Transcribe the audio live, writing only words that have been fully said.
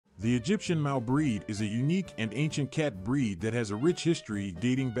The Egyptian Mau breed is a unique and ancient cat breed that has a rich history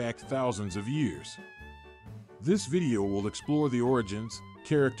dating back thousands of years. This video will explore the origins,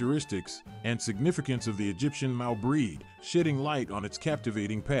 characteristics, and significance of the Egyptian Mau breed, shedding light on its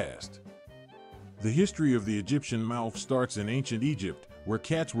captivating past. The history of the Egyptian Mau starts in ancient Egypt, where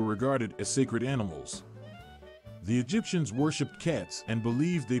cats were regarded as sacred animals. The Egyptians worshipped cats and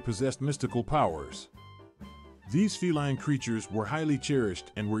believed they possessed mystical powers. These feline creatures were highly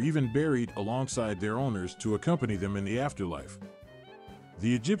cherished and were even buried alongside their owners to accompany them in the afterlife.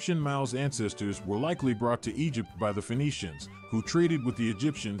 The Egyptian Mau's ancestors were likely brought to Egypt by the Phoenicians, who traded with the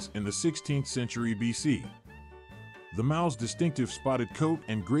Egyptians in the 16th century BC. The Mau's distinctive spotted coat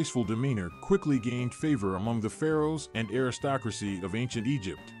and graceful demeanor quickly gained favor among the pharaohs and aristocracy of ancient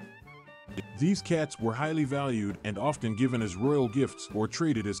Egypt. These cats were highly valued and often given as royal gifts or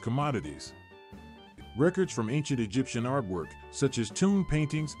traded as commodities. Records from ancient Egyptian artwork, such as tomb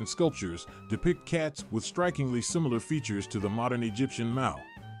paintings and sculptures, depict cats with strikingly similar features to the modern Egyptian Mau.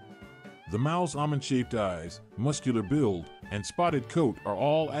 The Mau's almond-shaped eyes, muscular build, and spotted coat are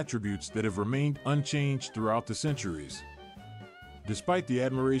all attributes that have remained unchanged throughout the centuries. Despite the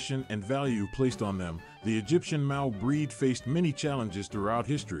admiration and value placed on them, the Egyptian Mau breed faced many challenges throughout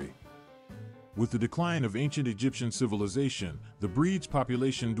history. With the decline of ancient Egyptian civilization, the breed's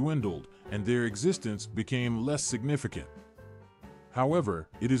population dwindled, and their existence became less significant. However,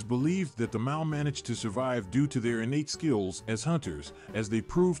 it is believed that the Mau managed to survive due to their innate skills as hunters, as they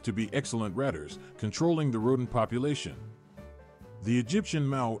proved to be excellent ratters, controlling the rodent population. The Egyptian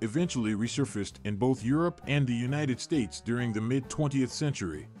Mau eventually resurfaced in both Europe and the United States during the mid-20th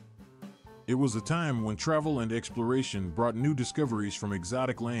century. It was a time when travel and exploration brought new discoveries from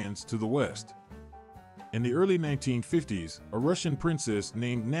exotic lands to the West. In the early 1950s, a Russian princess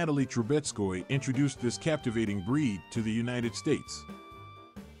named Natalie Trubetskoy introduced this captivating breed to the United States.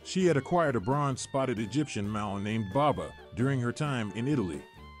 She had acquired a bronze-spotted Egyptian Mau named Baba during her time in Italy.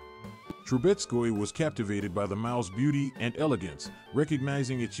 Trubetskoy was captivated by the Mau's beauty and elegance,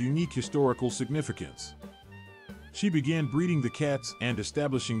 recognizing its unique historical significance. She began breeding the cats and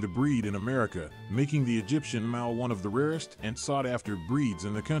establishing the breed in America, making the Egyptian Mau one of the rarest and sought-after breeds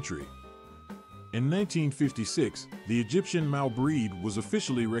in the country. In 1956, the Egyptian Mau breed was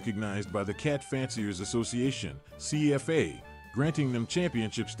officially recognized by the Cat Fanciers Association, CFA, granting them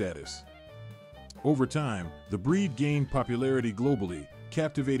championship status. Over time, the breed gained popularity globally,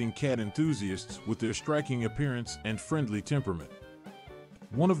 captivating cat enthusiasts with their striking appearance and friendly temperament.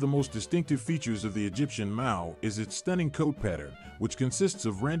 One of the most distinctive features of the Egyptian Mau is its stunning coat pattern, which consists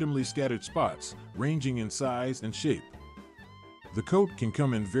of randomly scattered spots, ranging in size and shape. The coat can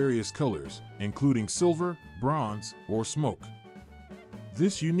come in various colors, including silver, bronze, or smoke.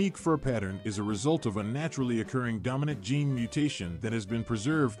 This unique fur pattern is a result of a naturally occurring dominant gene mutation that has been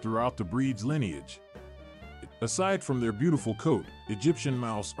preserved throughout the breed's lineage. Aside from their beautiful coat, Egyptian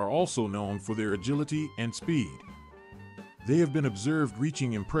Maus are also known for their agility and speed. They have been observed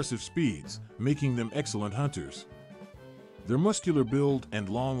reaching impressive speeds, making them excellent hunters. Their muscular build and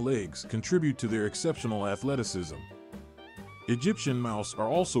long legs contribute to their exceptional athleticism. Egyptian Maus are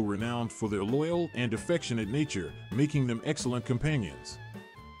also renowned for their loyal and affectionate nature, making them excellent companions.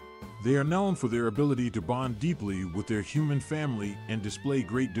 They are known for their ability to bond deeply with their human family and display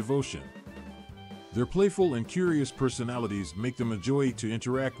great devotion. Their playful and curious personalities make them a joy to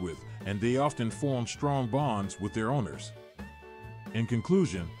interact with, and they often form strong bonds with their owners. In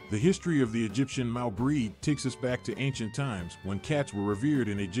conclusion, the history of the Egyptian Mau breed takes us back to ancient times when cats were revered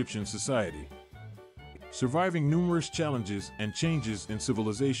in Egyptian society. Surviving numerous challenges and changes in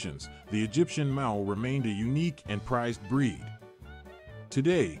civilizations, the Egyptian Mau remained a unique and prized breed.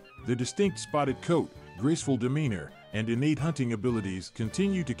 Today, the distinct spotted coat, graceful demeanor, and innate hunting abilities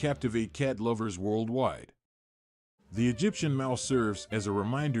continue to captivate cat lovers worldwide. The Egyptian Mau serves as a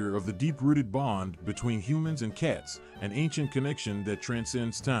reminder of the deep-rooted bond between humans and cats, an ancient connection that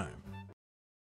transcends time.